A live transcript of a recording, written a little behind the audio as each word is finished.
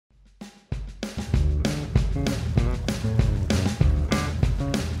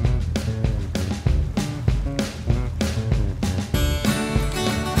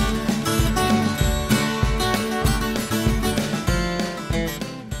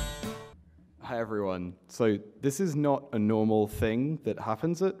Hi everyone. So this is not a normal thing that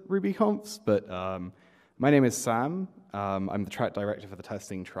happens at RubyConfs, but my name is Sam. I'm the track director for the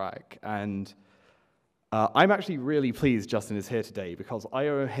testing track, and I'm actually really pleased Justin is here today because I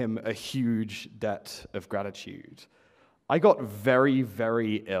owe him a huge debt of gratitude. I got very,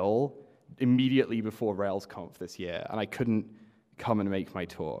 very ill immediately before RailsConf this year, and I couldn't come and make my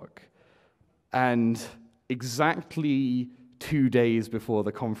talk. And exactly 2 days before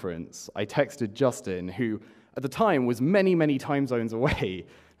the conference, I texted Justin, who at the time was many, many time zones away.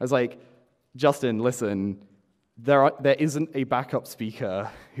 I was like, Justin, listen, there isn't a backup speaker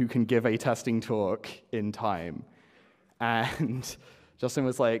who can give a testing talk in time. And Justin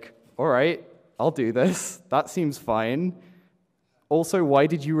was like, all right, I'll do this. That seems fine. Also, why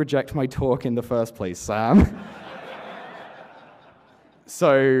did you reject my talk in the first place, Sam?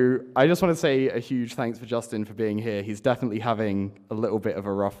 So I just want to say a huge thanks for Justin for being here. He's definitely having a little bit of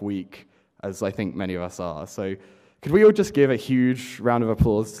a rough week, as I think many of us are. So could we all just give a huge round of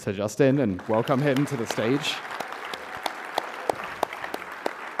applause to Justin and welcome him to the stage?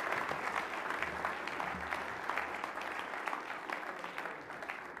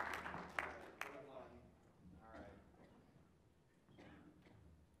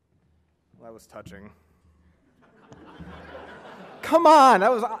 That was touching. Come on,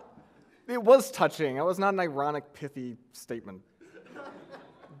 it was touching. That was not an ironic, pithy statement.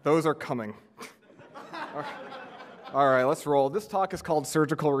 Those are coming. All right, let's roll. This talk is called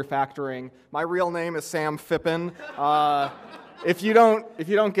Surgical Refactoring. My real name is Sam Phippen. If you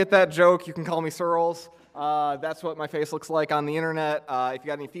don't get that joke, you can call me Searls. That's what my face looks like on the internet. If you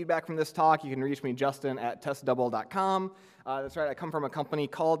got any feedback from this talk, you can reach me, Justin, at testdouble.com. That's right, I come from a company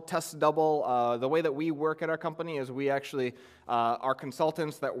called TestDouble. The way that we work at our company is we actually are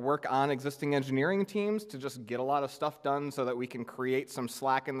consultants that work on existing engineering teams to just get a lot of stuff done so that we can create some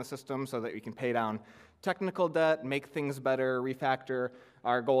slack in the system so that we can pay down technical debt, make things better, refactor.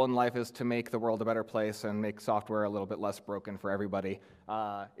 Our goal in life is to make the world a better place and make software a little bit less broken for everybody.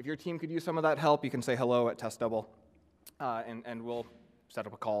 If your team could use some of that help, you can say hello at TestDouble, and we'll set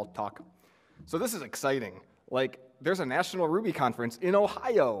up a call, talk. So this is exciting. Like, there's a national Ruby conference in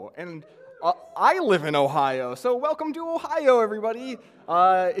Ohio, and I live in Ohio, so welcome to Ohio, everybody.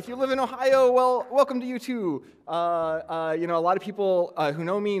 If you live in Ohio, well, welcome to you too. A lot of people who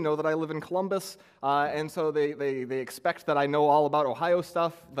know me know that I live in Columbus, and so they expect that I know all about Ohio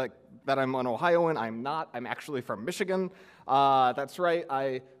stuff, that I'm an Ohioan. I'm not. I'm actually from Michigan. That's right.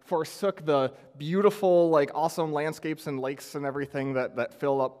 I forsook the beautiful, awesome landscapes and lakes and everything that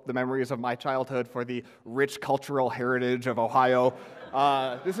fill up the memories of my childhood for the rich cultural heritage of Ohio.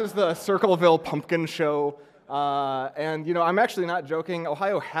 This is the Circleville Pumpkin Show. And I'm actually not joking.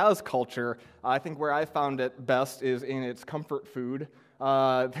 Ohio has culture. I think where I found it best is in its comfort food.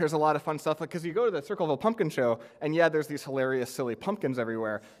 There's a lot of fun stuff, because you go to the Circleville Pumpkin Show, and yeah, there's these hilarious, silly pumpkins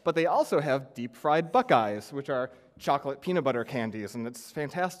everywhere, but they also have deep-fried Buckeyes, which are chocolate peanut butter candies, and it's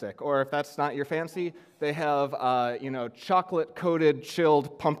fantastic. Or if that's not your fancy, they have, chocolate-coated,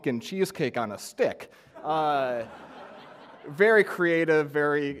 chilled pumpkin cheesecake on a stick. Very creative,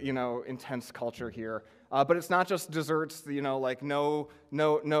 very, intense culture here. But it's not just desserts, no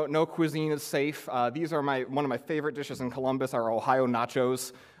cuisine is safe. These are one of my favorite dishes in Columbus, are Ohio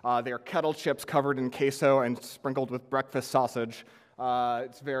nachos. They're kettle chips covered in queso and sprinkled with breakfast sausage.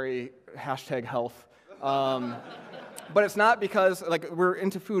 It's very #health. But it's not because, we're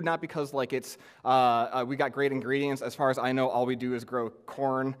into food, not because, it's, we got great ingredients. As far as I know, all we do is grow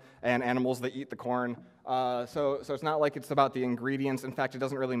corn and animals that eat the corn. So it's not like it's about the ingredients. In fact, it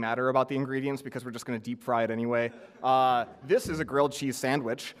doesn't really matter about the ingredients because we're just going to deep fry it anyway. This is a grilled cheese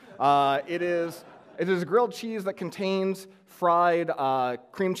sandwich. It is a grilled cheese that contains fried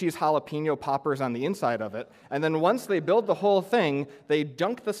cream cheese jalapeno poppers on the inside of it. And then once they build the whole thing, they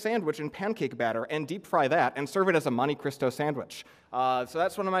dunk the sandwich in pancake batter and deep fry that and serve it as a Monte Cristo sandwich. So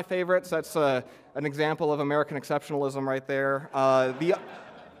that's one of my favorites. That's an example of American exceptionalism right there.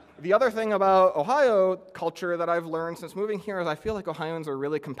 The other thing about Ohio culture that I've learned since moving here is I feel like Ohioans are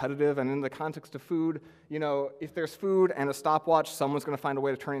really competitive, and in the context of food, if there's food and a stopwatch, someone's going to find a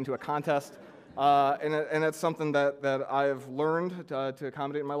way to turn it into a contest. And it's something that I've learned to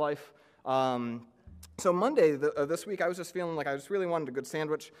accommodate in my life. So Monday this week, I was just feeling like I just really wanted a good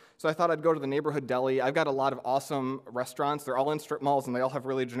sandwich, so I thought I'd go to the neighborhood deli. I've got a lot of awesome restaurants. They're all in strip malls, and they all have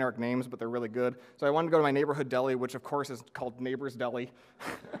really generic names, but they're really good. So I wanted to go to my neighborhood deli, which of course is called Neighbor's Deli.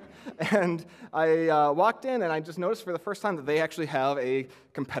 And I walked in, and I just noticed for the first time that they actually have a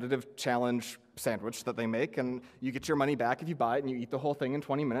competitive challenge sandwich that they make, and you get your money back if you buy it, and you eat the whole thing in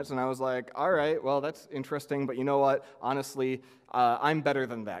 20 minutes. And I was like, all right, well, that's interesting, but you know what? Honestly, I'm better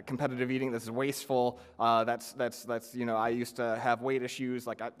than that. Competitive eating, this is wasteful. That's I used to have weight issues.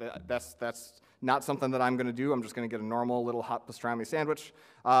 Like, that's not something that I'm going to do. I'm just going to get a normal little hot pastrami sandwich.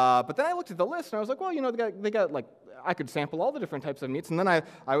 But then I looked at the list, and I was like, well, they got like, I could sample all the different types of meats, and then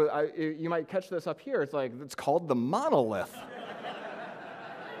you might catch this up here. It's like, it's called the monolith.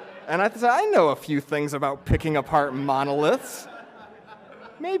 And I said, I know a few things about picking apart monoliths.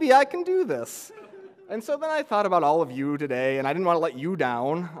 Maybe I can do this. And so then I thought about all of you today, and I didn't want to let you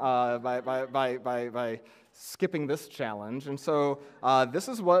down by skipping this challenge. And so this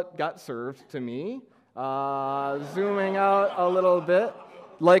is what got served to me. Zooming out a little bit.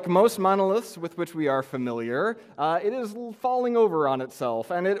 Like most monoliths with which we are familiar, it is falling over on itself,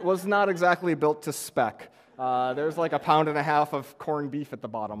 and it was not exactly built to spec. There's like 1.5 pounds of corned beef at the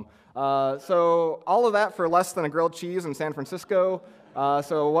bottom. So all of that for less than a grilled cheese in San Francisco.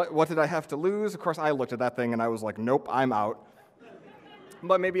 So what did I have to lose? Of course, I looked at that thing, and I was like, nope, I'm out.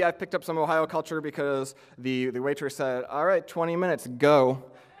 But maybe I picked up some Ohio culture because the waitress said, all right, 20 minutes, go.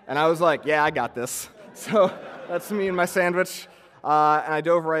 And I was like, yeah, I got this. So that's me and my sandwich. And I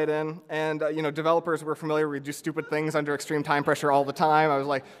dove right in, and developers were familiar. We do stupid things under extreme time pressure all the time. I was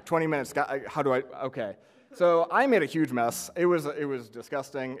like, 20 minutes. How do I? Okay. So I made a huge mess. It was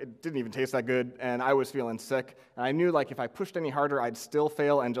disgusting. It didn't even taste that good, and I was feeling sick. And I knew like if I pushed any harder, I'd still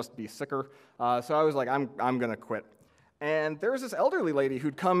fail and just be sicker. So I was like, I'm gonna quit. And there was this elderly lady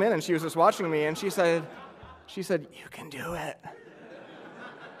who'd come in, and she was just watching me, and she said, you can do it.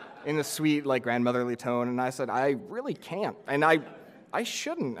 In a sweet, like, grandmotherly tone, and I said, I really can't, and I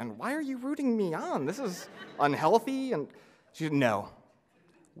shouldn't, and why are you rooting me on? This is unhealthy, and she said, no,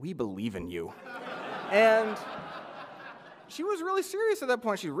 we believe in you. And she was really serious at that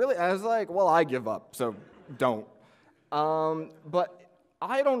point. I was like, well, I give up, so don't. But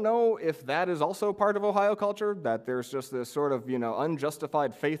I don't know if that is also part of Ohio culture, that there's just this sort of,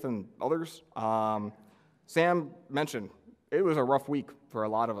 unjustified faith in others. Sam mentioned, it was a rough week for a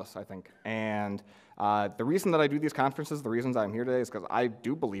lot of us, I think. And the reason that I do these conferences, the reasons I'm here today is because I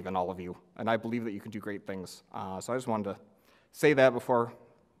do believe in all of you, and I believe that you can do great things. So I just wanted to say that before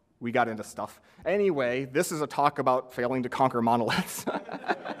we got into stuff. Anyway, this is a talk about failing to conquer monoliths.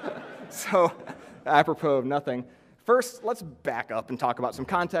 So, apropos of nothing. First, let's back up and talk about some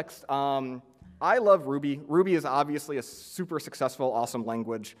context. I love Ruby. Ruby is obviously a super successful, awesome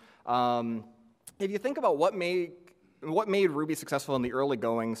language. If you think about what made Ruby successful in the early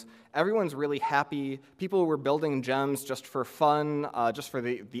goings, everyone's really happy. People were building gems just for fun, just for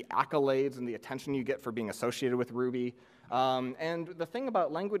the accolades and the attention you get for being associated with Ruby. And the thing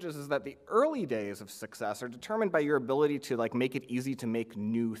about languages is that the early days of success are determined by your ability to make it easy to make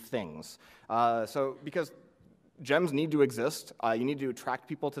new things. So because gems need to exist, you need to attract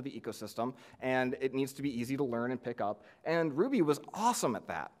people to the ecosystem, and it needs to be easy to learn and pick up. And Ruby was awesome at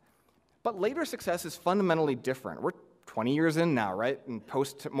that. But later success is fundamentally different. We're 20 years in now, right? And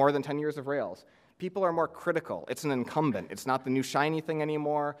post more than 10 years of Rails. People are more critical. It's an incumbent. It's not the new shiny thing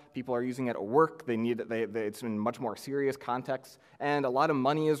anymore. People are using it at work. It's in much more serious context. And a lot of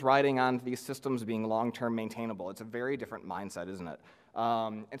money is riding on these systems being long-term maintainable. It's a very different mindset, isn't it?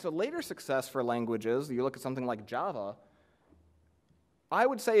 And so later success for languages, you look at something like Java, I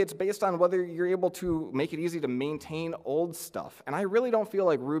would say it's based on whether you're able to make it easy to maintain old stuff. And I really don't feel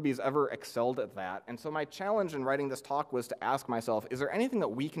like Ruby's ever excelled at that. And so my challenge in writing this talk was to ask myself, is there anything that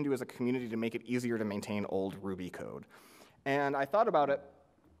we can do as a community to make it easier to maintain old Ruby code? And I thought about it,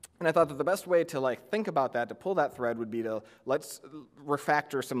 and I thought that the best way to think about that, to pull that thread, would be to let's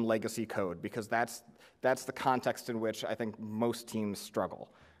refactor some legacy code, because that's the context in which I think most teams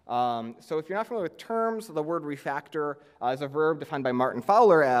struggle. So if you're not familiar with terms, the word refactor is a verb defined by Martin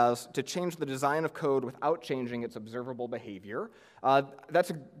Fowler as to change the design of code without changing its observable behavior. That's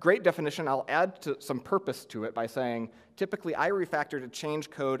a great definition. I'll add some purpose to it by saying, typically I refactor to change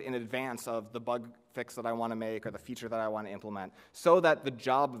code in advance of the bug fix that I want to make or the feature that I want to implement, so that the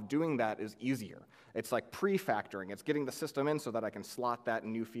job of doing that is easier. It's like pre-factoring. It's getting the system in so that I can slot that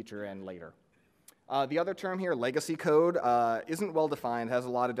new feature in later. The other term here, legacy code, isn't well defined, has a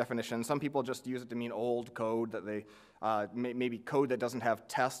lot of definitions. Some people just use it to mean old code, that they maybe code that doesn't have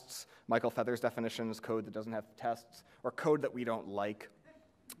tests. Michael Feather's definition is code that doesn't have tests, or code that we don't like.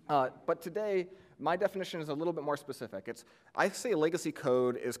 But today, my definition is a little bit more specific. I say legacy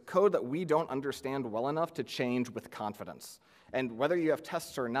code is code that we don't understand well enough to change with confidence. And whether you have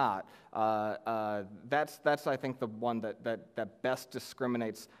tests or not, that's I think the one that best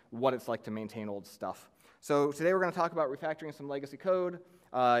discriminates what it's like to maintain old stuff. So today we're going to talk about refactoring some legacy code.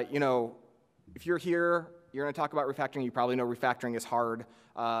 If you're here, you're going to talk about refactoring. You probably know refactoring is hard.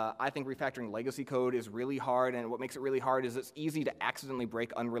 I think refactoring legacy code is really hard, and what makes it really hard is it's easy to accidentally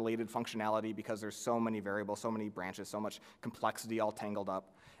break unrelated functionality because there's so many variables, so many branches, so much complexity all tangled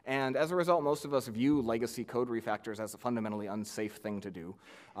up. And as a result, most of us view legacy code refactors as a fundamentally unsafe thing to do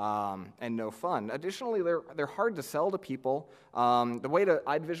and no fun. Additionally, they're hard to sell to people. The way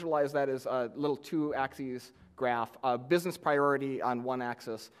I'd visualize that is a little two-axis graph, business priority on one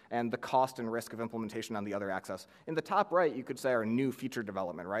axis and the cost and risk of implementation on the other axis. In the top right, you could say are new feature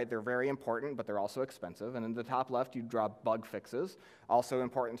development, right? They're very important, but they're also expensive. And in the top left, you draw bug fixes, also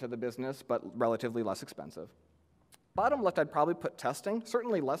important to the business, but relatively less expensive. Bottom left, I'd probably put testing,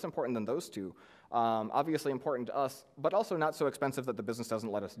 certainly less important than those two. Obviously important to us, but also not so expensive that the business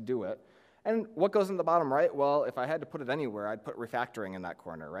doesn't let us do it. And what goes in the bottom right? Well, if I had to put it anywhere, I'd put refactoring in that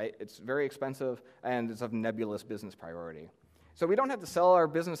corner, right? It's very expensive, and it's of nebulous business priority. So we don't have to sell our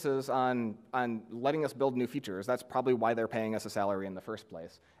businesses on letting us build new features. That's probably why they're paying us a salary in the first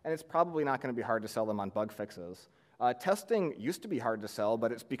place. And it's probably not going to be hard to sell them on bug fixes. Testing used to be hard to sell,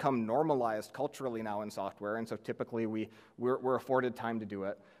 but it's become normalized culturally now in software, and so typically we're afforded time to do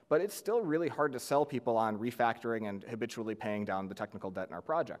it. But it's still really hard to sell people on refactoring and habitually paying down the technical debt in our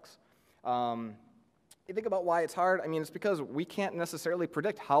projects. You think about why it's hard. I mean, it's because we can't necessarily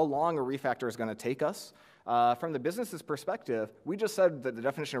predict how long a refactor is going to take us. From the business's perspective, we just said that the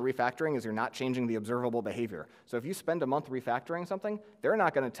definition of refactoring is you're not changing the observable behavior. So if you spend a month refactoring something, they're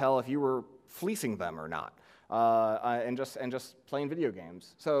not going to tell if you were fleecing them or not, and just playing video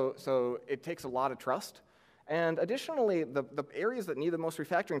games. So it takes a lot of trust. And additionally, the areas that need the most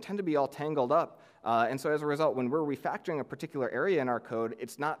refactoring tend to be all tangled up. And so as a result, when we're refactoring a particular area in our code,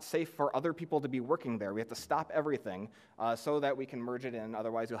 it's not safe for other people to be working there. We have to stop everything so that we can merge it in.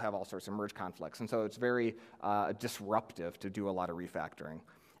 Otherwise, you'll have all sorts of merge conflicts. And so it's very disruptive to do a lot of refactoring.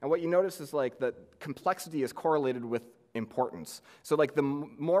 And what you notice is like that complexity is correlated with importance. So like the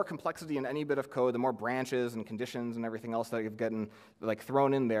more complexity in any bit of code, the more branches and conditions and everything else that you've gotten like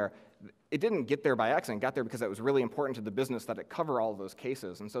thrown in there, it didn't get there by accident. It got there because it was really important to the business that it cover all of those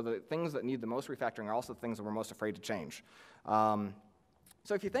cases. And so the things that need the most refactoring are also the things that we're most afraid to change. So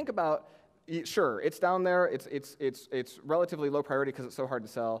if you think about, sure, it's down there. It's relatively low priority because it's so hard to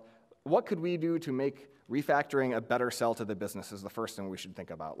sell. What could we do to make refactoring a better sell to the business is the first thing we should think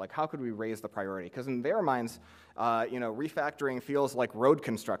about. Like, how could we raise the priority? Because in their minds, refactoring feels like road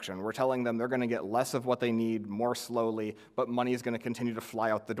construction. We're telling them they're going to get less of what they need more slowly, but money is going to continue to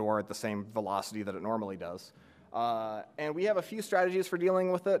fly out the door at the same velocity that it normally does. And we have a few strategies for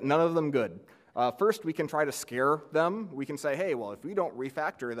dealing with it, none of them good. First, we can try to scare them. We can say, hey, well, if we don't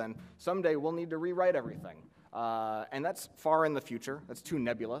refactor, then someday we'll need to rewrite everything. And that's far in the future. That's too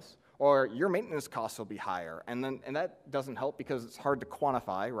nebulous. Or your maintenance costs will be higher. And that doesn't help because it's hard to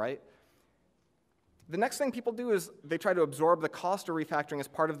quantify, right? The next thing people do is they try to absorb the cost of refactoring as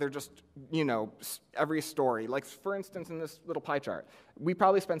part of their just, every story. Like, for instance, in this little pie chart, we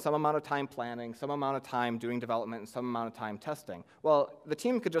probably spend some amount of time planning, some amount of time doing development, and some amount of time testing. Well, the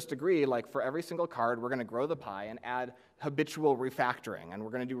team could just agree, like, for every single card, we're going to grow the pie and add habitual refactoring, and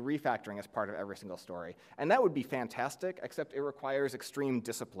we're going to do refactoring as part of every single story. And that would be fantastic, except it requires extreme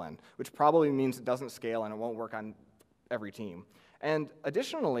discipline, which probably means it doesn't scale and it won't work on every team. And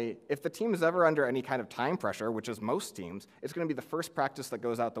additionally, if the team is ever under any kind of time pressure, which is most teams, it's going to be the first practice that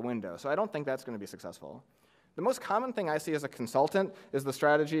goes out the window. So I don't think that's going to be successful. The most common thing I see as a consultant is the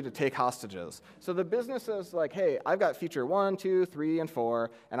strategy to take hostages. So the business is like, hey, I've got feature 1, 2, 3, and 4,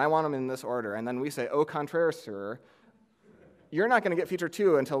 and I want them in this order. And then we say, au contraire, sir. You're not going to get feature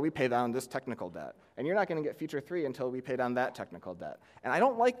 2 until we pay down this technical debt. And you're not going to get feature 3 until we pay down that technical debt. And I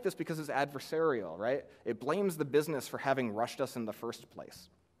don't like this because it's adversarial, right? It blames the business for having rushed us in the first place.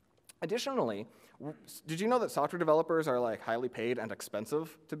 Additionally, did you know that software developers are like highly paid and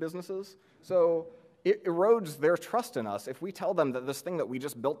expensive to businesses? So it erodes their trust in us if we tell them that this thing that we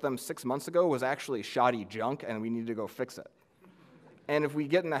just built them 6 months ago was actually shoddy junk and we need to go fix it. And if we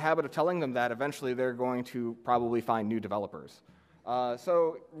get in the habit of telling them that, eventually they're going to probably find new developers.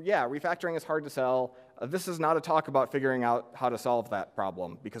 So yeah, refactoring is hard to sell. This is not a talk about figuring out how to solve that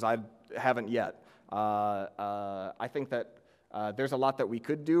problem, because I haven't yet. I think that there's a lot that we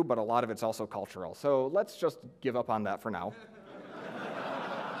could do, but a lot of it's also cultural. So let's just give up on that for now.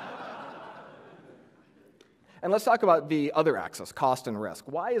 And let's talk about the other axis, cost and risk.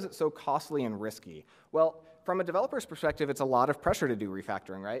 Why is it so costly and risky? Well, from a developer's perspective, it's a lot of pressure to do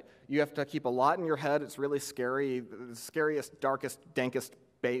refactoring, right? You have to keep a lot in your head. It's really scary, the scariest, darkest, dankest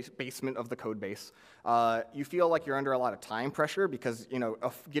basement of the code base. You feel like you're under a lot of time pressure because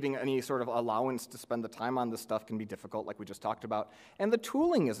getting any sort of allowance to spend the time on this stuff can be difficult, like we just talked about. And the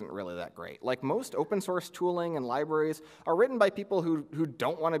tooling isn't really that great. Like most open source tooling and libraries are written by people who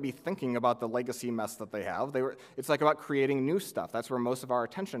don't want to be thinking about the legacy mess that they have. It's like about creating new stuff. That's where most of our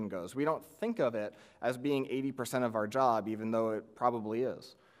attention goes. We don't think of it as being 80% of our job, even though it probably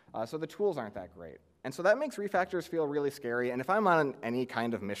is. So the tools aren't that great. And so that makes refactors feel really scary. And if I'm on any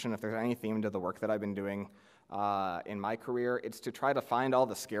kind of mission, if there's any theme to the work that I've been doing in my career, it's to try to find all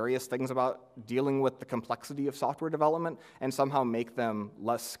the scariest things about dealing with the complexity of software development and somehow make them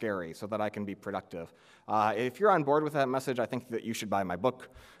less scary so that I can be productive. If you're on board with that message, I think that you should buy my book.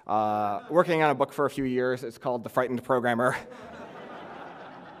 Working on a book for a few years. It's called The Frightened Programmer.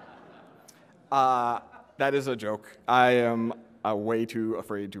 That is a joke. I am way too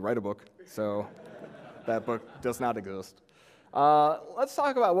afraid to write a book, so that book does not exist. Let's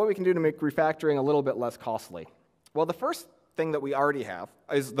talk about what we can do to make refactoring a little bit less costly. Well, the first thing that we already have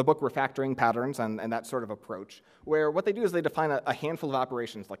is the book Refactoring Patterns and that sort of approach, where what they do is they define a handful of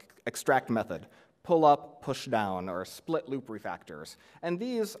operations like extract method, pull up, push down, or split loop refactors. And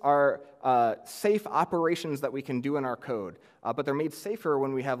these are safe operations that we can do in our code, but they're made safer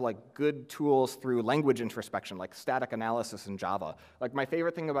when we have like good tools through language introspection, like static analysis in Java. Like my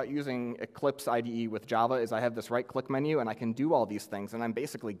favorite thing about using Eclipse IDE with Java is I have this right-click menu, and I can do all these things, and I'm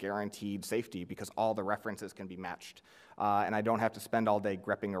basically guaranteed safety because all the references can be matched, and I don't have to spend all day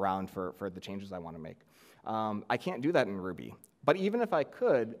grepping around for the changes I want to make. I can't do that in Ruby. But even if I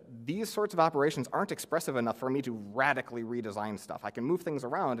could, these sorts of operations aren't expressive enough for me to radically redesign stuff. I can move things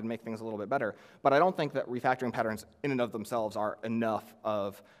around and make things a little bit better, but I don't think that refactoring patterns in and of themselves are enough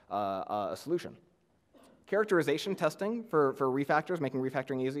of a solution. Characterization testing for refactors, making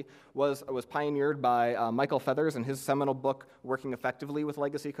refactoring easy, was pioneered by Michael Feathers in his seminal book, Working Effectively with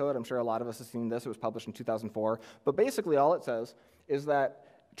Legacy Code. I'm sure a lot of us have seen this. It was published in 2004. But basically all it says is that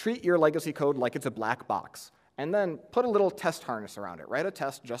treat your legacy code like it's a black box. And then put a little test harness around it. Write a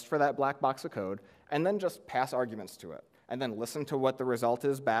test just for that black box of code, and then just pass arguments to it. And then listen to what the result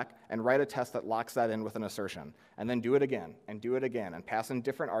is back, and write a test that locks that in with an assertion. And then do it again, and pass in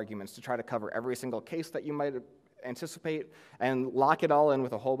different arguments to try to cover every single case that you might anticipate, and lock it all in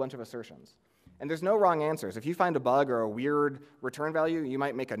with a whole bunch of assertions. And there's no wrong answers. If you find a bug or a weird return value, you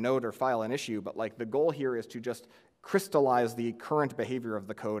might make a note or file an issue, but like the goal here is to just crystallize the current behavior of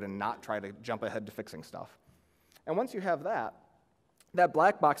the code and not try to jump ahead to fixing stuff. And once you have that, that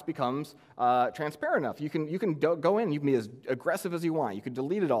black box becomes transparent enough. You can go in, you can be as aggressive as you want. You could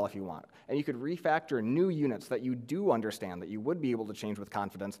delete it all if you want. And you could refactor new units that you do understand, that you would be able to change with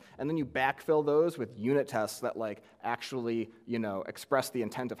confidence, and then you backfill those with unit tests that like actually express the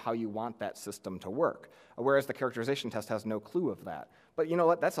intent of how you want that system to work. Whereas the characterization test has no clue of that. But you know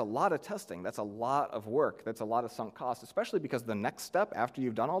what? That's a lot of testing. That's a lot of work. That's a lot of sunk cost, especially because the next step after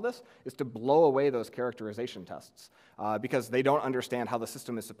you've done all this is to blow away those characterization tests because they don't understand how the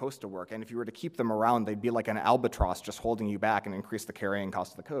system is supposed to work. And if you were to keep them around, they'd be like an albatross just holding you back and increase the carrying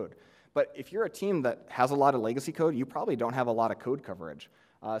cost of the code. But if you're a team that has a lot of legacy code, you probably don't have a lot of code coverage.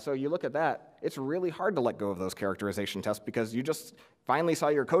 So you look at that, it's really hard to let go of those characterization tests because you just finally saw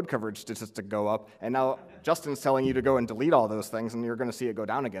your code coverage statistic go up, and now Justin's telling you to go and delete all those things, and you're going to see it go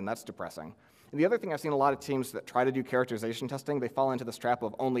down again. That's depressing. And the other thing, I've seen a lot of teams that try to do characterization testing, they fall into this trap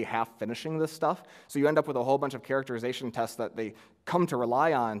of only half finishing this stuff. So you end up with a whole bunch of characterization tests that they come to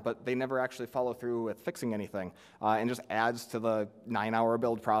rely on, but they never actually follow through with fixing anything, and just adds to the 9-hour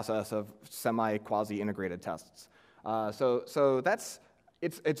build process of semi-quasi-integrated tests. So that's...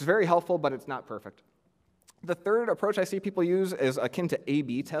 It's very helpful, but it's not perfect. The third approach I see people use is akin to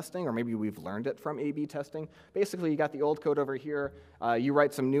A/B testing, or maybe we've learned it from A/B testing. Basically, you got the old code over here, you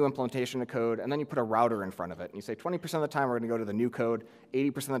write some new implementation of code, and then you put a router in front of it. And you say 20% of the time we're going to go to the new code,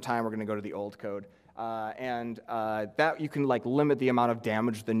 80% of the time we're going to go to the old code. That you can like limit the amount of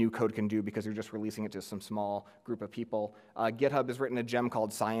damage the new code can do because you're just releasing it to some small group of people. GitHub has written a gem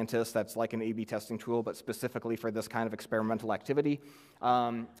called Scientist that's like an A/B testing tool, but specifically for this kind of experimental activity.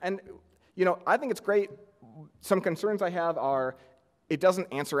 I think it's great. Some concerns I have are it doesn't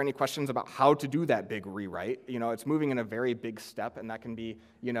answer any questions about how to do that big rewrite. It's moving in a very big step, and that can be,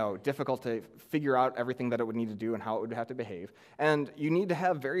 difficult to figure out everything that it would need to do and how it would have to behave. And you need to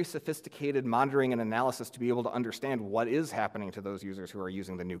have very sophisticated monitoring and analysis to be able to understand what is happening to those users who are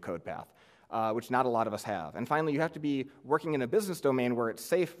using the new code path, which not a lot of us have. And finally, you have to be working in a business domain where it's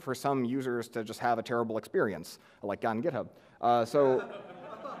safe for some users to just have a terrible experience, like on GitHub.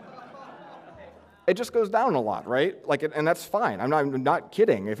 it just goes down a lot, right? Like, and that's fine. I'm not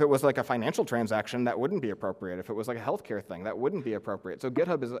kidding. If it was like a financial transaction, that wouldn't be appropriate. If it was like a healthcare thing, that wouldn't be appropriate. So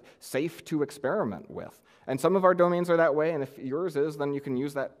GitHub is safe to experiment with. And some of our domains are that way, and if yours is, then you can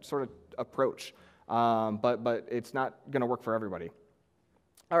use that sort of approach. But it's not going to work for everybody.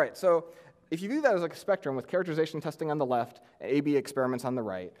 All right, so if you view that as like a spectrum with characterization testing on the left and A/B experiments on the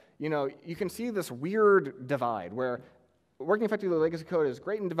right, you can see this weird divide where working effectively with legacy code is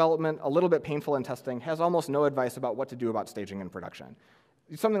great in development, a little bit painful in testing, has almost no advice about what to do about staging in production.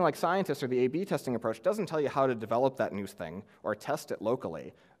 Something like Scientist or the A/B testing approach doesn't tell you how to develop that new thing or test it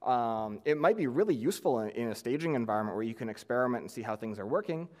locally. It might be really useful in a staging environment where you can experiment and see how things are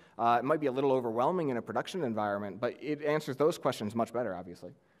working. It might be a little overwhelming in a production environment, but it answers those questions much better,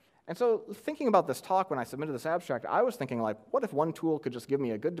 obviously. And so thinking about this talk when I submitted this abstract, I was thinking like, what if one tool could just give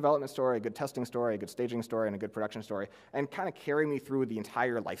me a good development story, a good testing story, a good staging story, and a good production story, and kind of carry me through the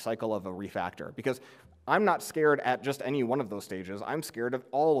entire life cycle of a refactor? Because I'm not scared at just any one of those stages. I'm scared of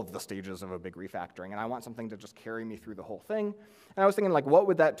all of the stages of a big refactoring, and I want something to just carry me through the whole thing. And I was thinking, like, what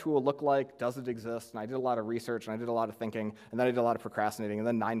would that tool look like? Does it exist? And I did a lot of research, and I did a lot of thinking, and then I did a lot of procrastinating, and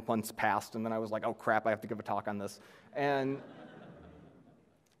then 9 months passed, and then I was like, oh, crap, I have to give a talk on this.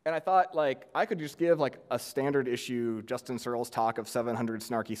 And I thought, like, I could just give, like, a standard issue Justin Searls talk of 700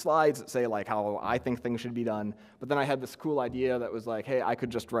 snarky slides that say, like, how I think things should be done. But then I had this cool idea that was like, hey, I could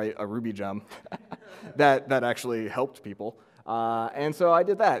just write a Ruby gem that actually helped people. And so I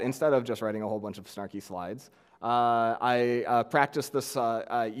did that instead of just writing a whole bunch of snarky slides. I practiced this.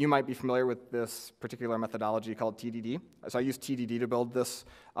 You might be familiar with this particular methodology called TDD. So I used TDD to build this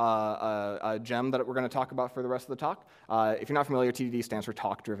gem that we're going to talk about for the rest of the talk. If you're not familiar, TDD stands for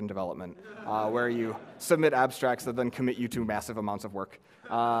Talk-Driven Development, where you submit abstracts that then commit you to massive amounts of work.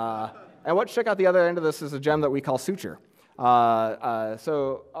 And what shook out the other end of this is a gem that we call Suture. It's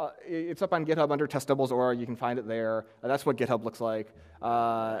up on GitHub under testables.org. You can find it there. That's what GitHub looks like.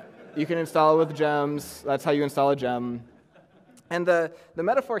 You can install it with gems. That's how you install a gem. And the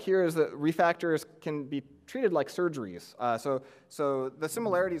metaphor here is that refactors can be treated like surgeries. So the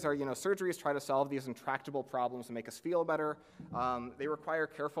similarities are, surgeries try to solve these intractable problems and make us feel better. They require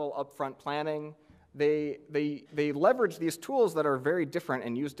careful upfront planning. They leverage these tools that are very different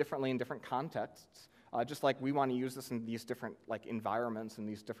and used differently in different contexts. Just like we want to use this in these different environments and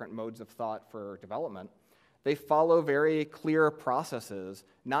these different modes of thought for development. They follow very clear processes,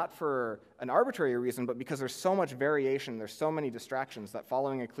 not for an arbitrary reason, but because there's so much variation, there's so many distractions that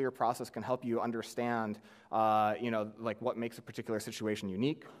following a clear process can help you understand, what makes a particular situation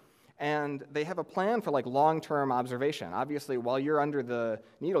unique. And they have a plan for long-term observation. Obviously, while you're under the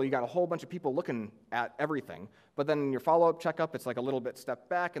needle, you got a whole bunch of people looking at everything. But then in your follow-up checkup, it's like a little bit step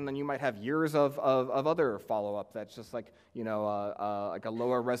back, and then you might have years of other follow-up that's just like a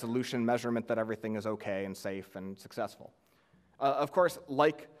lower resolution measurement that everything is okay and safe and successful. Of course,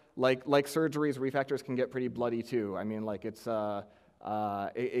 like surgeries, refactors can get pretty bloody too. I mean,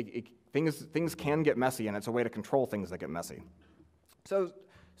 things can get messy, and it's a way to control things that get messy. So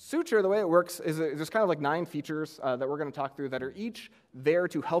Suture, the way it works is there's kind of 9 features that we're going to talk through that are each there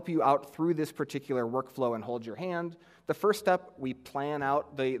to help you out through this particular workflow and hold your hand. The first step, we plan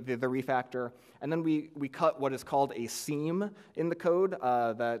out the refactor, and then we cut what is called a seam in the code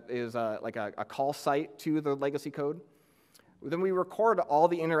that is like a call site to the legacy code. Then we record all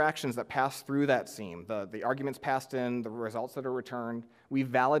the interactions that pass through that seam, the arguments passed in, the results that are returned. We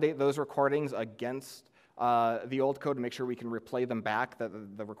validate those recordings against the old code to make sure we can replay them back, that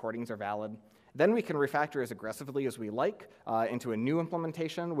the recordings are valid. Then we can refactor as aggressively as we like into a new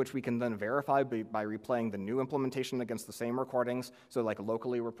implementation, which we can then verify by replaying the new implementation against the same recordings. So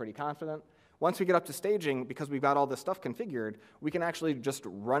locally, we're pretty confident. Once we get up to staging, because we've got all this stuff configured, we can actually just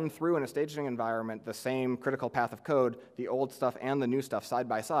run through in a staging environment the same critical path of code, the old stuff and the new stuff side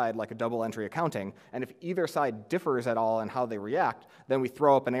by side, like a double entry accounting. And if either side differs at all in how they react, then we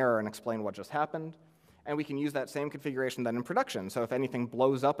throw up an error and explain what just happened. And we can use that same configuration then in production. So if anything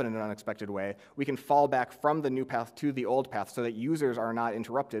blows up in an unexpected way, we can fall back from the new path to the old path so that users are not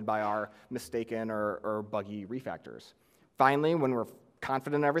interrupted by our mistaken or buggy refactors. Finally, when we're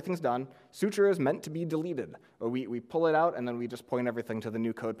confident everything's done, Suture is meant to be deleted. We pull it out, and then we just point everything to the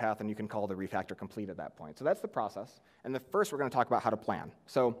new code path, and you can call the refactor complete at that point. So that's the process. And first, we're going to talk about how to plan.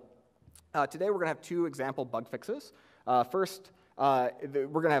 So today, we're going to have 2 example bug fixes. First, we're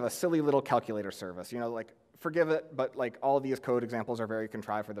going to have a silly little calculator service. Forgive it, but all these code examples are very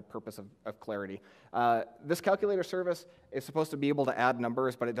contrived for the purpose of clarity. This calculator service is supposed to be able to add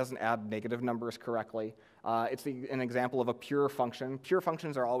numbers, but it doesn't add negative numbers correctly. It's an example of a pure function. Pure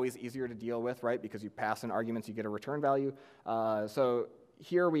functions are always easier to deal with, right? Because you pass in arguments, you get a return value. So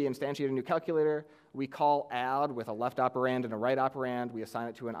here we instantiate a new calculator. We call add with a left operand and a right operand. We assign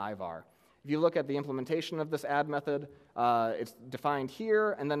it to an IVAR. If you look at the implementation of this add method, it's defined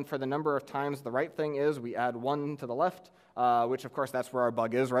here, and then for the number of times the right thing is, we add 1 to the left, which of course that's where our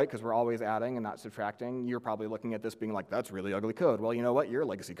bug is, right? Because we're always adding and not subtracting. You're probably looking at this being like, that's really ugly code. Well, you know what? Your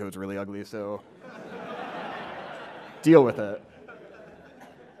legacy code's really ugly, so deal with it.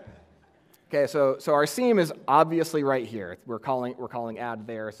 Okay, so our seam is obviously right here. We're calling add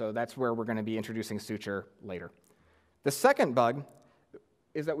there, so that's where we're going to be introducing Suture later. The second bug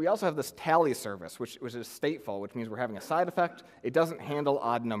is that we also have this tally service, which is stateful, which means we're having a side effect. It doesn't handle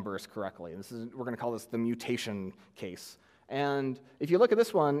odd numbers correctly. We're going to call this the mutation case. And if you look at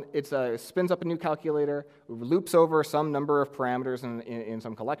this one, it spins up a new calculator, loops over some number of parameters in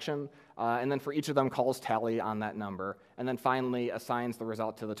some collection, and then for each of them calls tally on that number, and then finally assigns the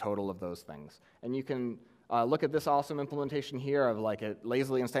result to the total of those things. And you can look at this awesome implementation here of like it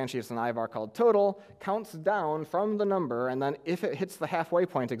lazily instantiates an IVAR called total, counts down from the number, and then if it hits the halfway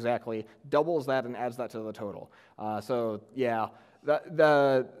point exactly, doubles that and adds that to the total. So yeah,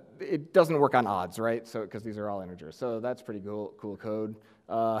 it doesn't work on odds, right? So because these are all integers. So that's pretty cool code.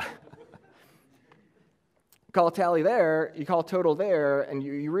 Call tally there, you call total there, and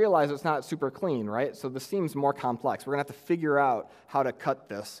you realize it's not super clean, right? So this seems more complex. We're going to have to figure out how to cut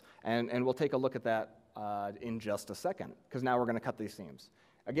this, and we'll take a look at that in just a second, because now we're going to cut these seams.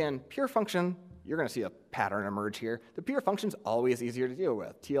 Again, pure function, you're going to see a pattern emerge here. The pure function's always easier to deal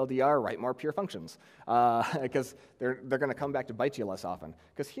with. TLDR, write more pure functions, because they're going to come back to bite you less often.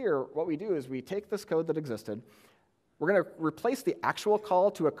 Because here, what we do is we take this code that existed, we're going to replace the actual call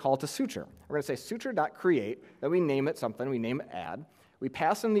to a call to Suture. We're going to say suture.create, then we name it something, we name it add. We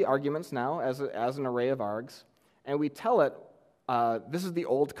pass in the arguments now as an array of args, and we tell it this is the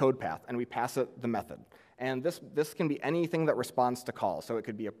old code path, and we pass it the method. And this can be anything that responds to call. So it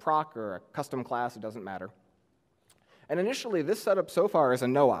could be a proc or a custom class, it doesn't matter. And initially, this setup so far is a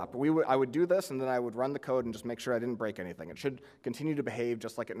no-op. I would do this, and then I would run the code and just make sure I didn't break anything. It should continue to behave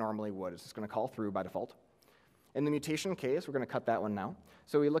just like it normally would. It's just going to call through by default. In the mutation case, we're going to cut that one now.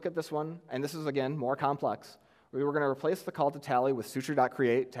 So we look at this one, and this is, again, more complex. We were going to replace the call to tally with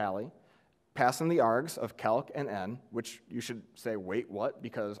suture.create tally, pass in the args of calc and n, which you should say, wait, what?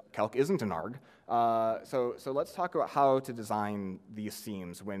 Because calc isn't an arg. So let's talk about how to design these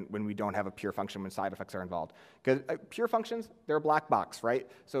seams when we don't have a pure function, when side effects are involved. Because pure functions, they're a black box, right?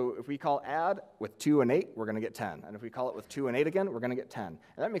 So if we call add with 2 and 8, we're going to get 10. And if we call it with 2 and 8 again, we're going to get 10. And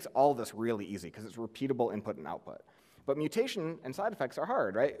that makes all this really easy, because it's repeatable input and output. But mutation and side effects are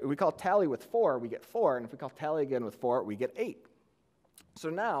hard, right? If we call tally with 4, we get 4. And if we call tally again with 4, we get 8. So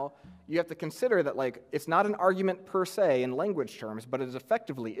now you have to consider that it's not an argument per se in language terms, but it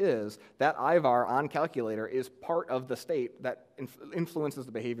effectively is that IVAR on calculator is part of the state that influences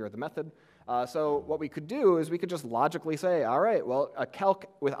the behavior of the method. So what we could do is we could just logically say, all right, well, a calc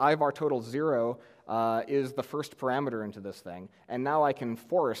with IVAR total 0 is the first parameter into this thing, and now I can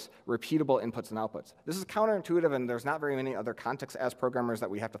force repeatable inputs and outputs. This is counterintuitive, and there's not very many other contexts as programmers that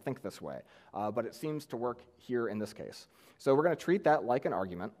we have to think this way, but it seems to work here in this case. So we're going to treat that like an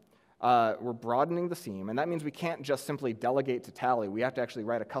argument. We're broadening the seam, and that means we can't just simply delegate to tally. We have to actually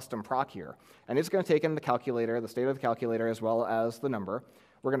write a custom proc here, and it's going to take in the calculator, the state of the calculator, as well as the number.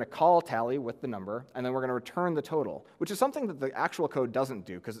 We're going to call tally with the number, and then we're going to return the total, which is something that the actual code doesn't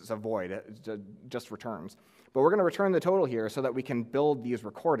do because it's a void. It just returns. But we're going to return the total here so that we can build these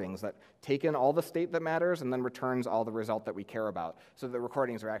recordings that take in all the state that matters and then returns all the result that we care about, so that the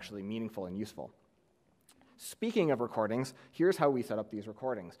recordings are actually meaningful and useful. Speaking of recordings, here's how we set up these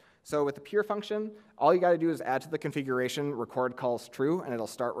recordings. So with the pure function, all you got to do is add to the configuration record calls true, and it'll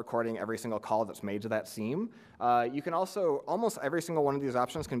start recording every single call that's made to that seam. You can also, almost every single one of these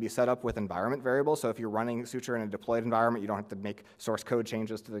options can be set up with environment variables. So if you're running Suture in a deployed environment, you don't have to make source code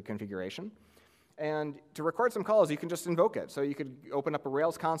changes to the configuration. And to record some calls, you can just invoke it. So you could open up a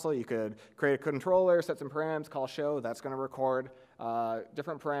Rails console, you could create a controller, set some params, call show, that's going to record.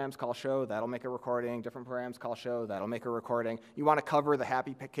 Different params, call show, that'll make a recording. Different params, call show, that'll make a recording. You want to cover the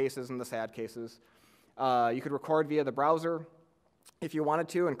happy cases and the sad cases. You could record via the browser if you wanted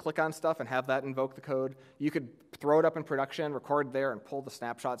to and click on stuff and have that invoke the code. You could throw it up in production, record there, and pull the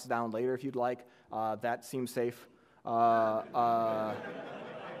snapshots down later if you'd like. That seems safe.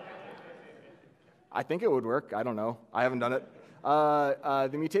 I think it would work. I don't know. I haven't done it.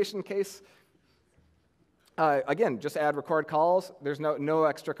 The mutation case, Again, just add record calls. There's no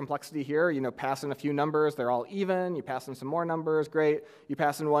extra complexity here. Pass in a few numbers. They're all even. You pass in some more numbers. Great. You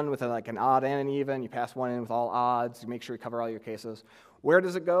pass in one with like an odd and an even. You pass one in with all odds. You make sure you cover all your cases. Where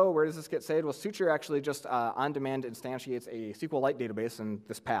does it go? Where does this get saved? Well, Suture actually just on-demand instantiates a SQLite database in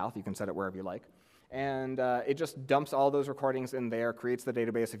this path. You can set it wherever you like. And it just dumps all those recordings in there, creates the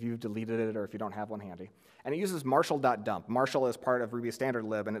database if you've deleted it or if you don't have one handy. And it uses marshal.dump. Marshal is part of Ruby standard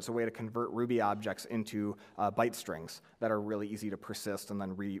lib, and it's a way to convert Ruby objects into byte strings that are really easy to persist and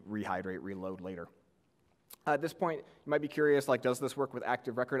then rehydrate, reload later. At this point, you might be curious, like, does this work with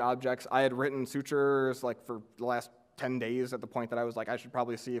active record objects? I had written sutures like for the last 10 days at the point that I was like, I should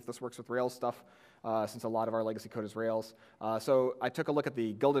probably see if this works with Rails stuff, since a lot of our legacy code is Rails. So I took a look at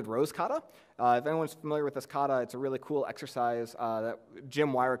the Gilded Rose kata. If anyone's familiar with this kata, it's a really cool exercise that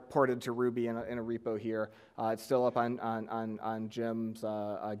Jim Wyrick ported to Ruby in a repo here. It's still up on Jim's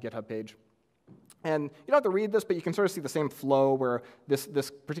GitHub page. And you don't have to read this, but you can sort of see the same flow where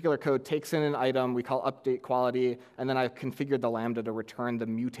this particular code takes in an item we call update quality, and then I've configured the Lambda to return the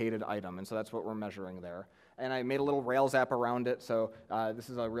mutated item, and so that's what we're measuring there. And I made a little Rails app around it, so this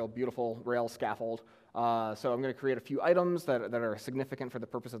is a real beautiful Rails scaffold. So I'm going to create a few items that are significant for the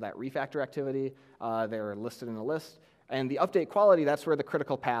purpose of that refactor activity. They're listed in a list. And the update quality, that's where the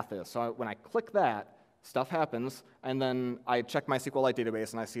critical path is. So when I click that, stuff happens, and then I check my SQLite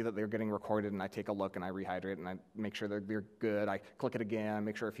database, and I see that they're getting recorded, and I take a look, and I rehydrate, and I make sure they're good. I click it again,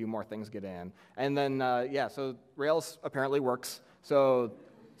 make sure a few more things get in. And then, yeah, so Rails apparently works, so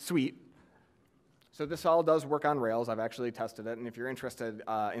sweet. So this all does work on Rails. I've actually tested it, and if you're interested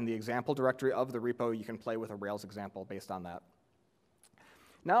in the example directory of the repo, you can play with a Rails example based on that.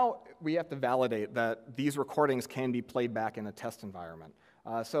 Now we have to validate that these recordings can be played back in a test environment.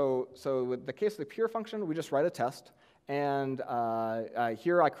 So with the case of the pure function, we just write a test, and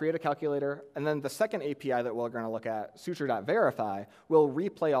here I create a calculator, and then the second API that we're going to look at, suture.verify, will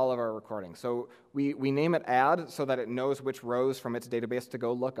replay all of our recordings. So we name it add so that it knows which rows from its database to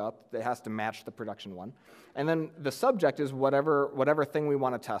go look up. It has to match the production one. And then the subject is whatever thing we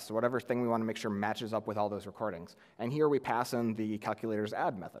want to test, whatever thing we want to make sure matches up with all those recordings. And here we pass in the calculator's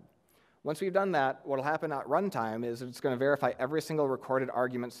add method. Once we've done that, what will happen at runtime is it's going to verify every single recorded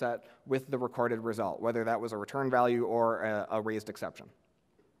argument set with the recorded result, whether that was a return value or a raised exception.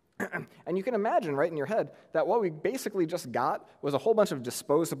 And you can imagine right in your head that what we basically just got was a whole bunch of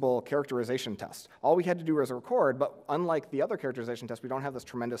disposable characterization tests. All we had to do was record, but unlike the other characterization tests, we don't have this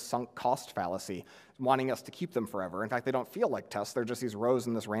tremendous sunk cost fallacy wanting us to keep them forever. In fact, they don't feel like tests. They're just these rows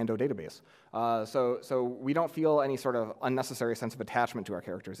in this rando database. So we don't feel any sort of unnecessary sense of attachment to our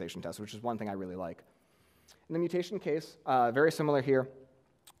characterization tests, which is one thing I really like. In the mutation case, very similar here.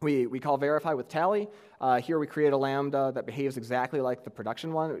 We call verify with tally. Here we create a Lambda that behaves exactly like the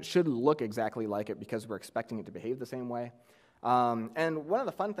production one. It should look exactly like it because we're expecting it to behave the same way. And one of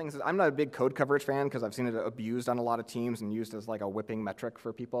the fun things is I'm not a big code coverage fan because I've seen it abused on a lot of teams and used as like a whipping metric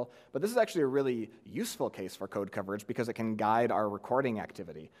for people. But this is actually a really useful case for code coverage because it can guide our recording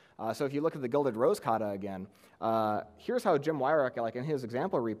activity. So if you look at the Gilded Rose kata again, here's how Jim Wyrick, like in his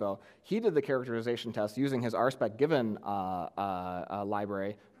example repo, he did the characterization test using his rspec-given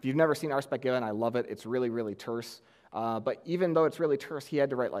library. If you've never seen rspec-given, I love it. It's really, really terse. But even though it's really terse, he had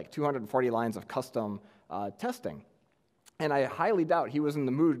to write like 240 lines of custom testing. And I highly doubt he was in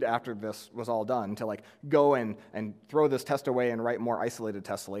the mood after this was all done to like go and throw this test away and write more isolated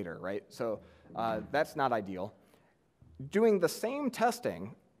tests later, right? So that's not ideal. Doing the same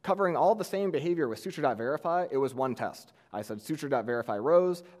testing, covering all the same behavior with suture.verify, it was one test. I said suture.verify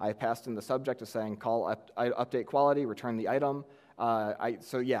rows. I passed in the subject as saying call update quality, return the item.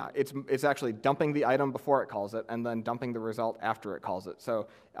 So yeah, it's actually dumping the item before it calls it and then dumping the result after it calls it. So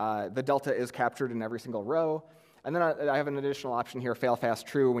the delta is captured in every single row. And then I have an additional option here, fail fast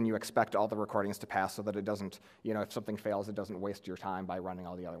true, when you expect all the recordings to pass so that it doesn't, if something fails, it doesn't waste your time by running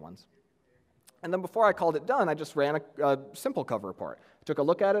all the other ones. And then before I called it done, I just ran a simple cover report. I took a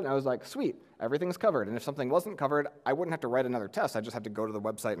look at it, and I was like, sweet, everything's covered. And if something wasn't covered, I wouldn't have to write another test. I just have to go to the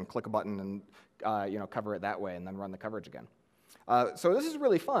website and click a button and cover it that way and then run the coverage again. So this is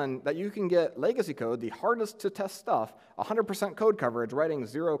really fun that you can get legacy code, the hardest to test stuff, 100% code coverage, writing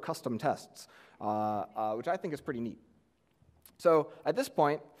 0 custom tests, which I think is pretty neat. So at this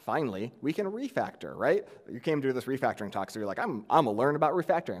point, finally, we can refactor, right? You came to this refactoring talk, so you're like, I'm gonna learn about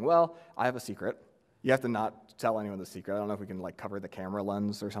refactoring. Well, I have a secret. You have to not tell anyone the secret. I don't know if we can like cover the camera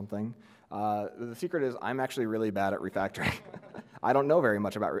lens or something. The secret is I'm actually really bad at refactoring. I don't know very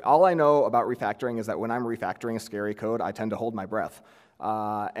much about all I know about refactoring is that when I'm refactoring scary code, I tend to hold my breath.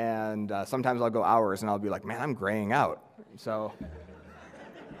 And sometimes I'll go hours and I'll be like, man, I'm graying out. So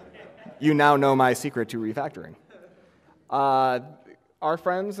you now know my secret to refactoring. Our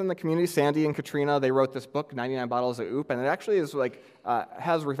friends in the community, Sandy and Katrina, they wrote this book, 99 Bottles of OOP, and it actually is like,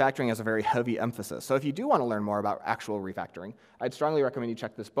 has refactoring as a very heavy emphasis. So if you do want to learn more about actual refactoring, I'd strongly recommend you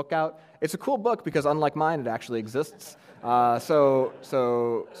check this book out. It's a cool book because unlike mine, it actually exists. So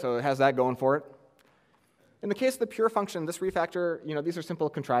it has that going for it. In the case of the pure function, this refactor, these are simple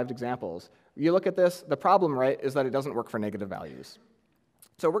contrived examples. You look at this, the problem, right, is that it doesn't work for negative values.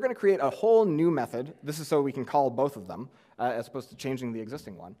 So we're going to create a whole new method. This is so we can call both of them, as opposed to changing the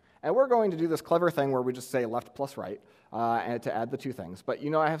existing one. And we're going to do this clever thing where we just say left plus right and to add the two things. But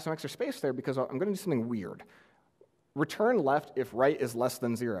I have some extra space there because I'm going to do something weird. Return left if right is less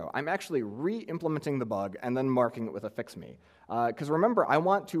than 0. I'm actually re-implementing the bug and then marking it with a fix me. Because remember, I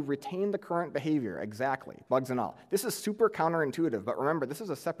want to retain the current behavior exactly, bugs and all. This is super counterintuitive, but remember, this is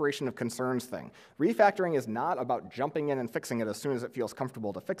a separation of concerns thing. Refactoring is not about jumping in and fixing it as soon as it feels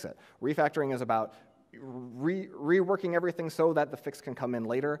comfortable to fix it. Refactoring is about reworking everything so that the fix can come in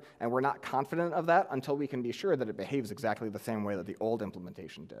later, and we're not confident of that until we can be sure that it behaves exactly the same way that the old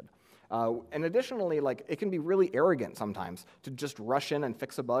implementation did. And additionally, it can be really arrogant sometimes to just rush in and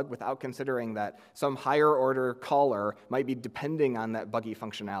fix a bug without considering that some higher order caller might be depending on that buggy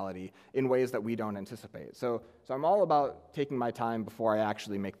functionality in ways that we don't anticipate. So I'm all about taking my time before I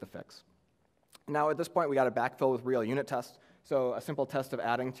actually make the fix. Now at this point, we got to backfill with real unit tests. So a simple test of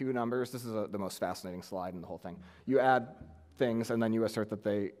adding two numbers. This is the most fascinating slide in the whole thing. You add things, and then you assert that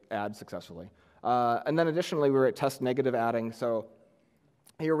they add successfully. And then additionally, we're at test negative adding. So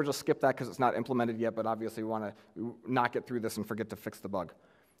here we'll just skip that because it's not implemented yet, but obviously we want to not get through this and forget to fix the bug.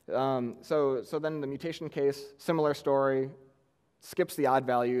 So then the mutation case, similar story, skips the odd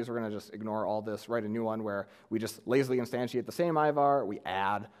values. We're going to just ignore all this, write a new one where we just lazily instantiate the same IVAR, we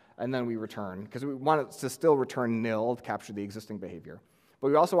add, and then we return, because we want it to still return nil to capture the existing behavior. But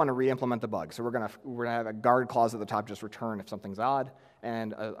we also want to re-implement the bug. So we're going to have a guard clause at the top, just return if something's odd,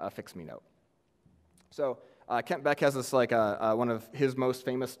 and a fix me note. So Kent Beck has this one of his most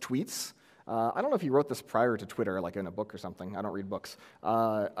famous tweets. I don't know if he wrote this prior to Twitter, like in a book or something. I don't read books.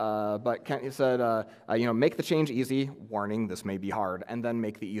 But Kent, he said, make the change easy, warning, this may be hard, and then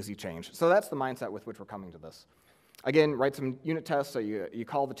make the easy change. So that's the mindset with which we're coming to this. Again, write some unit tests. So you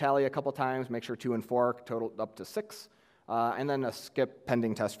call the tally a couple times, make sure 2 and 4 total up to 6, and then a skip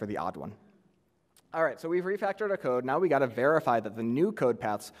pending test for the odd one. All right, so we've refactored our code. Now we got to verify that the new code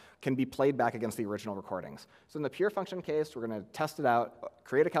paths can be played back against the original recordings. So in the pure function case, we're going to test it out,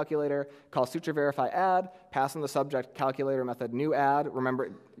 create a calculator, call Suture verify add, pass in the subject calculator method new add. Remember,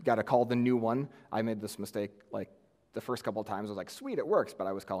 you got to call the new one. I made this mistake the first couple of times. I was like, sweet, it works, but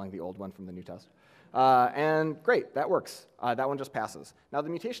I was calling the old one from the new test. And great, that works. That one just passes. Now the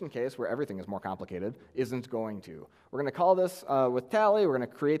mutation case, where everything is more complicated, isn't going to. We're going to call this with tally. We're going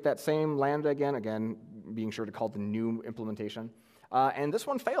to create that same lambda again, being sure to call the new implementation. And this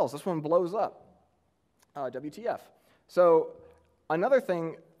one fails. This one blows up. WTF. So another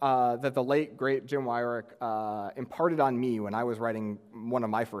thing that the late, great Jim Weirich imparted on me when I was writing one of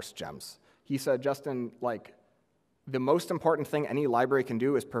my first gems. He said, Justin, the most important thing any library can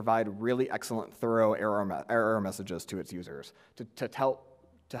do is provide really excellent, thorough error messages to its users to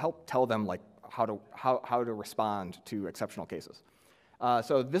help tell them how to respond to exceptional cases.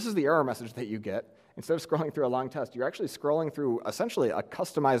 So this is the error message that you get. Instead of scrolling through a long test, you're actually scrolling through essentially a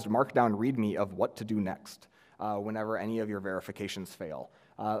customized markdown README of what to do next whenever any of your verifications fail.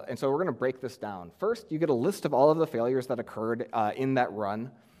 And so we're going to break this down. First, you get a list of all of the failures that occurred in that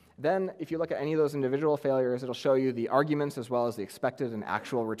run. Then, if you look at any of those individual failures, it'll show you the arguments as well as the expected and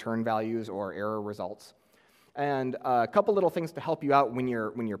actual return values or error results. And a couple little things to help you out when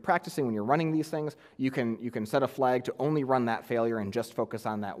you're practicing, when you're running these things. You can set a flag to only run that failure and just focus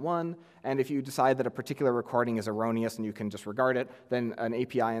on that one. And if you decide that a particular recording is erroneous and you can disregard it, then an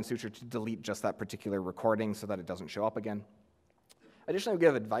API in Suture to delete just that particular recording so that it doesn't show up again. Additionally, we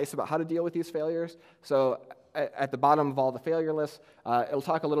give advice about how to deal with these failures. So at the bottom of all the failure lists, it'll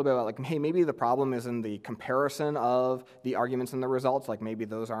talk a little bit about hey, maybe the problem is in the comparison of the arguments and the results, maybe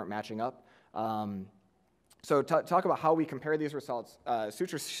those aren't matching up. So talk about how we compare these results.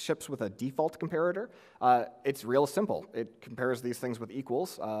 Suture ships with a default comparator. It's real simple. It compares these things with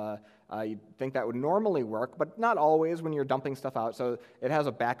equals. You'd think that would normally work, but not always when you're dumping stuff out. So it has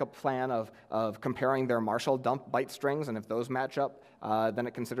a backup plan of comparing their Marshall dump byte strings, and if those match up, then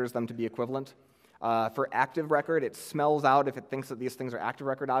it considers them to be equivalent. For active record, it smells out if it thinks that these things are active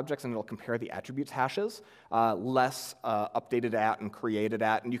record objects, and it'll compare the attributes hashes, less updated at and created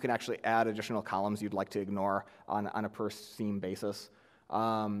at, and you can actually add additional columns you'd like to ignore on a per seam basis.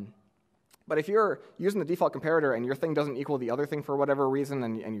 But But if you're using the default comparator and your thing doesn't equal the other thing for whatever reason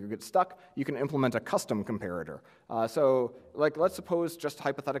and you get stuck, you can implement a custom comparator. So like, let's suppose just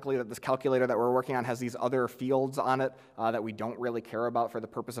hypothetically that this calculator that we're working on has these other fields on it that we don't really care about for the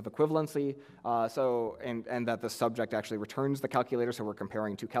purpose of equivalency. And that the subject actually returns the calculator, so we're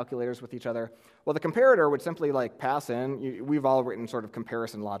comparing two calculators with each other. Well, the comparator would simply like pass in, we've all written sort of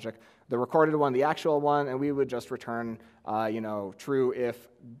comparison logic, the recorded one, the actual one, and we would just return true if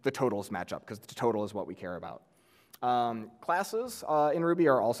the totals match up, because the total is what we care about. Classes in Ruby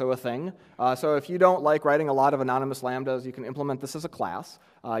are also a thing. So if you don't like writing a lot of anonymous lambdas, you can implement this as a class.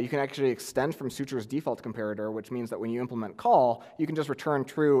 You can actually extend from Suture's default comparator, which means that when you implement call, you can just return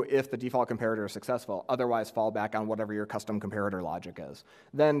true if the default comparator is successful. Otherwise, fall back on whatever your custom comparator logic is.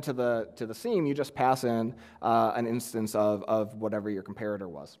 Then to the seam, you just pass in an instance of whatever your comparator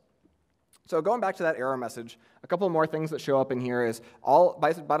was. So going back to that error message, a couple more things that show up in here is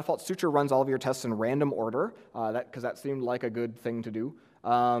by default, Suture runs all of your tests in random order, because that seemed like a good thing to do.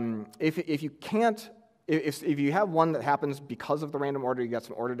 If you have one that happens because of the random order, you get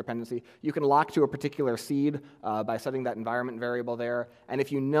some order dependency, you can lock to a particular seed by setting that environment variable there. And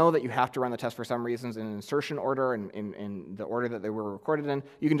if you know that you have to run the test for some reasons in an insertion order, in the order that they were recorded in,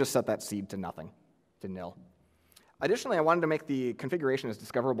 you can just set that seed to nothing, to nil. Additionally, I wanted to make the configuration as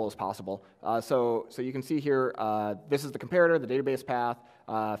discoverable as possible. So you can see here, this is the comparator, the database path,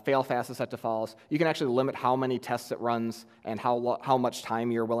 fail fast is set to false. You can actually limit how many tests it runs and how much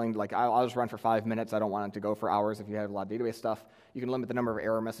time you're willing to, like, I'll just run for 5 minutes. I don't want it to go for hours if you have a lot of database stuff. You can limit the number of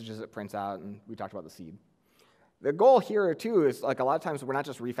error messages it prints out, and we talked about the seed. The goal here, too, is like a lot of times we're not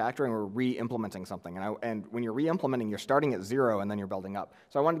just refactoring, we're re-implementing something. And when you're re-implementing, you're starting at 0 and then you're building up.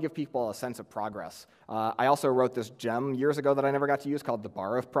 So I wanted to give people a sense of progress. I also wrote this gem years ago that I never got to use called the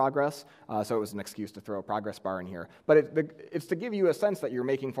bar of progress. So it was an excuse to throw a progress bar in here. But it's to give you a sense that you're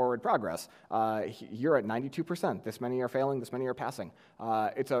making forward progress. You're at 92%. This many are failing, this many are passing.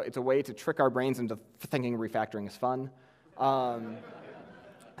 It's a way to trick our brains into thinking refactoring is fun.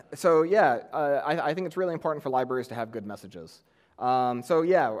 So yeah, I think it's really important for libraries to have good messages. So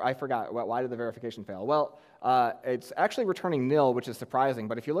yeah, I forgot. Why did the verification fail? Well, it's actually returning nil, which is surprising.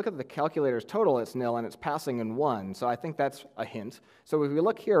 But if you look at the calculator's total, it's nil, and it's passing in 1. So I think that's a hint. So if we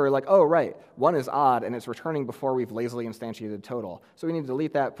look here, we're like, oh, right, 1 is odd, and it's returning before we've lazily instantiated total. So we need to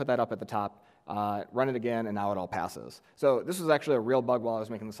delete that, put that up at the top, run it again, and now it all passes. So this was actually a real bug while I was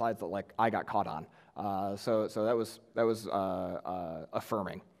making the slides that like I got caught on. So that was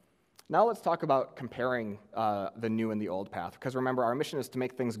affirming. Now let's talk about comparing the new and the old path, because remember, our mission is to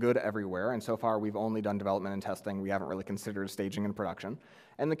make things good everywhere, and so far we've only done development and testing. We haven't really considered staging and production.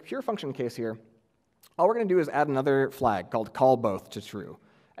 And the pure function case here, all we're going to do is add another flag called call both to true.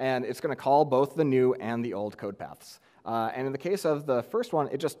 And it's going to call both the new and the old code paths. And in the case of the first one,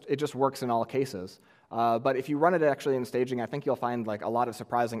 it just works in all cases. But if you run it actually in staging, I think you'll find like a lot of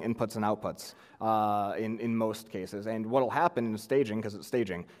surprising inputs and outputs in most cases. And what'll happen in staging, because it's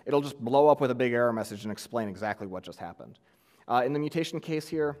staging, it'll just blow up with a big error message and explain exactly what just happened. In the mutation case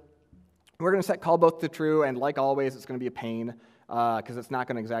here, we're going to set call both to true, and like always, it's going to be a pain because it's not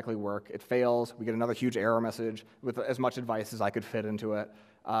going to exactly work. It fails. We get another huge error message with as much advice as I could fit into it.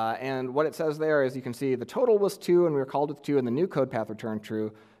 And what it says there is you can see the total was 2, and we were called with 2, and the new code path returned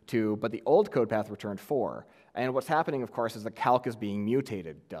true. 2, but the old code path returned 4. And what's happening, of course, is the calc is being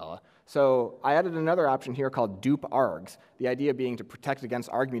mutated, duh. So I added another option here called dupe args, the idea being to protect against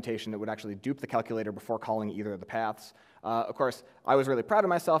arg mutation that would actually dupe the calculator before calling either of the paths. Of course, I was really proud of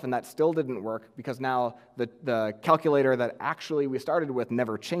myself, and that still didn't work, because now the calculator that actually we started with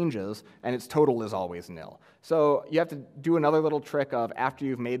never changes, and its total is always nil. So you have to do another little trick of, after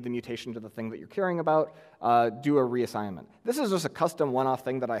you've made the mutation to the thing that you're caring about, do a reassignment. This is just a custom one-off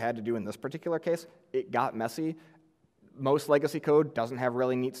thing that I had to do in this particular case. It got messy. Most legacy code doesn't have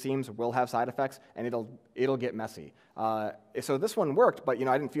really neat seams, will have side effects, and it'll get messy. So this one worked, but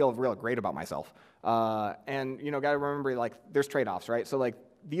I didn't feel real great about myself. And got to remember, like, there's trade-offs, right? So like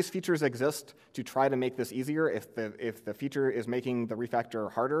these features exist to try to make this easier. If the feature is making the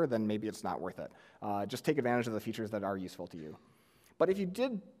refactor harder, then maybe it's not worth it. Just take advantage of the features that are useful to you. But if you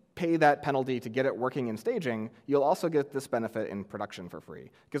did pay that penalty to get it working in staging, you'll also get this benefit in production for free.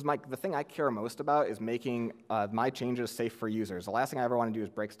 Because the thing I care most about is making my changes safe for users. The last thing I ever want to do is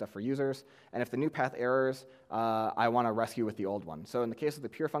break stuff for users. And if the new path errors, I want to rescue with the old one. So in the case of the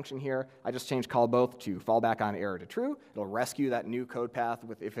pure function here, I just changed call both to fallback on error to true. It'll rescue that new code path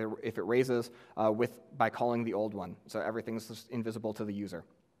if it raises by calling the old one. So everything's just invisible to the user.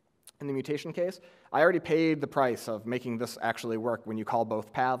 In the mutation case, I already paid the price of making this actually work when you call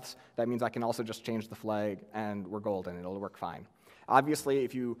both paths. That means I can also just change the flag, and we're golden. It'll work fine. Obviously,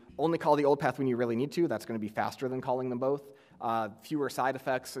 if you only call the old path when you really need to, that's going to be faster than calling them both. Fewer side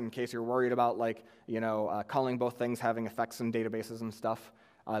effects in case you're worried about calling both things having effects in databases and stuff.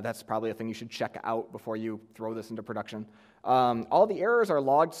 That's probably a thing you should check out before you throw this into production. All the errors are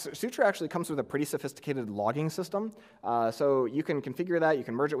logged. Suture actually comes with a pretty sophisticated logging system, so you can configure that. You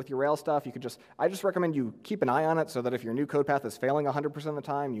can merge it with your Rails stuff. I just recommend you keep an eye on it so that if your new code path is failing 100% of the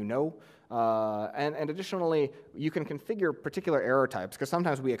time, you know. And additionally, you can configure particular error types, because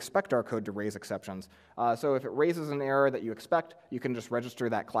sometimes we expect our code to raise exceptions. So if it raises an error that you expect, you can just register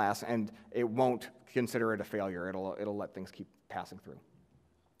that class, and it won't consider it a failure. It'll let things keep passing through.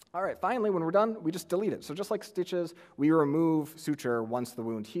 All right, finally, when we're done, we just delete it. So just like stitches, we remove suture once the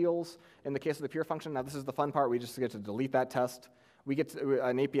wound heals. In the case of the pure function, now this is the fun part, we just get to delete that test. We get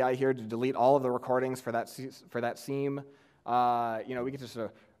an API here to delete all of the recordings for that seam. We get to sort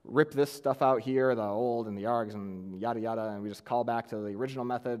of rip this stuff out here, the old and the args and yada yada, and we just call back to the original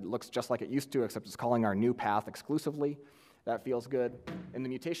method. It looks just like it used to, except it's calling our new path exclusively. That feels good. In the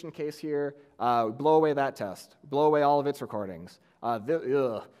mutation case here, we blow away that test, blow away all of its recordings.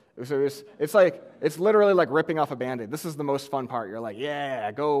 So it's literally like ripping off a Band-Aid. This is the most fun part. You're like,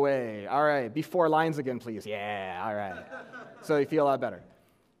 yeah, go away. All right, be 4 lines again, please. Yeah, all right. So you feel a lot better.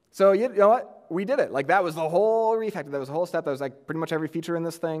 So you know what? We did it. Like that was the whole refactor. That was the whole step. That was like pretty much every feature in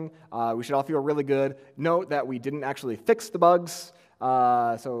this thing. We should all feel really good. Note that we didn't actually fix the bugs.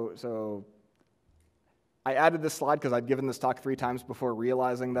 So I added this slide because I'd given this talk 3 times before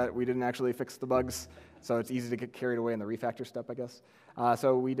realizing that we didn't actually fix the bugs. So it's easy to get carried away in the refactor step, I guess.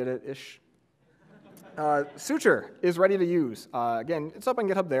 So we did it-ish. Suture is ready to use. Again, it's up on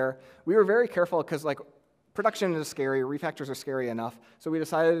GitHub there. We were very careful because production is scary, refactors are scary enough, so we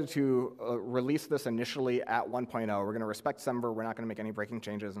decided to release this initially at 1.0. We're going to respect Semver, we're not going to make any breaking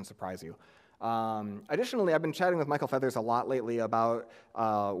changes and surprise you. Additionally, I've been chatting with Michael Feathers a lot lately about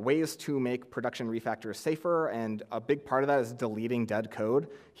ways to make production refactors safer, and a big part of that is deleting dead code.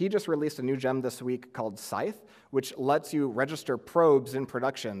 He just released a new gem this week called Scythe, which lets you register probes in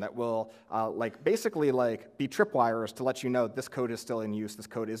production that will basically be tripwires to let you know this code is still in use, this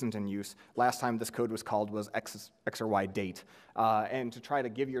code isn't in use. Last time this code was called was X or Y date, and to try to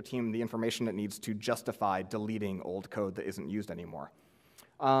give your team the information it needs to justify deleting old code that isn't used anymore.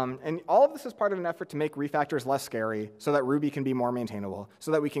 And all of this is part of an effort to make refactors less scary so that Ruby can be more maintainable, so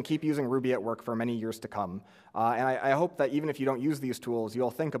that we can keep using Ruby at work for many years to come. And I hope that even if you don't use these tools,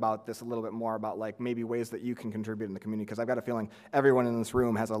 you'll think about this a little bit more about maybe ways that you can contribute in the community, because I've got a feeling everyone in this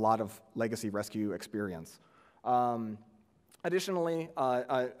room has a lot of legacy rescue experience. Additionally,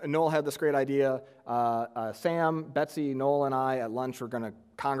 Noel had this great idea. Sam, Betsy, Noel, and I at lunch are going to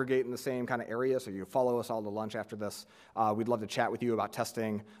congregate in the same kind of area, so you follow us all to lunch after this. We'd love to chat with you about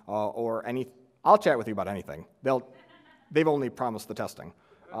testing or any. I'll chat with you about anything. They've only promised the testing.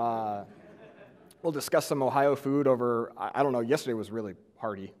 We'll discuss some Ohio food over, I don't know, yesterday was really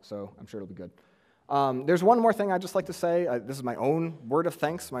hearty, so I'm sure it'll be good. There's one more thing I'd just like to say. This is my own word of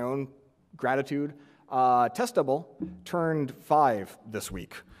thanks, my own gratitude. Testable turned 5 this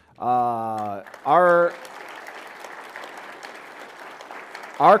week.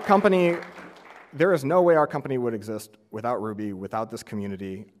 Our company, there is no way our company would exist without Ruby, without this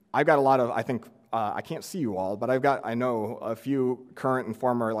community. I've got a lot of, I can't see you all, but I know a few current and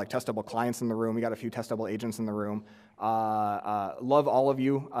former testable clients in the room. We got a few testable agents in the room. Love all of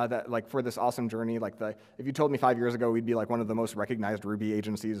you for this awesome journey. If you told me 5 years ago we'd be one of the most recognized Ruby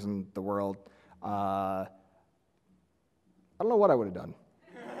agencies in the world, I don't know what I would have done.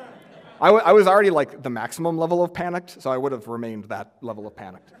 I was already the maximum level of panicked, so I would have remained that level of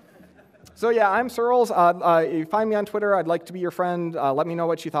panicked. So yeah, I'm Searls. You find me on Twitter. I'd like to be your friend. Let me know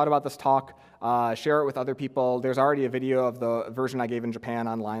what you thought about this talk. Share it with other people. There's already a video of the version I gave in Japan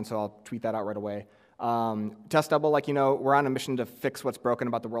online, so I'll tweet that out right away. Testable, we're on a mission to fix what's broken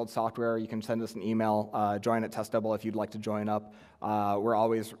about the world's software. You can send us an email, join at Testable if you'd like to join up. We're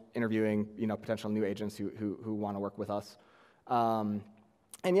always interviewing, potential new agents who want to work with us.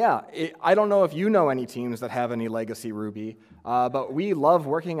 And yeah, I don't know if you know any teams that have any legacy Ruby, but we love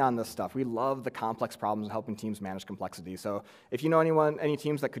working on this stuff. We love the complex problems of helping teams manage complexity. So if you know any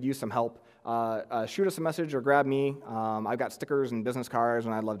teams that could use some help, shoot us a message or grab me. I've got stickers and business cards,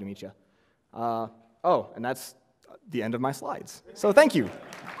 and I'd love to meet you. And that's the end of my slides. So thank you.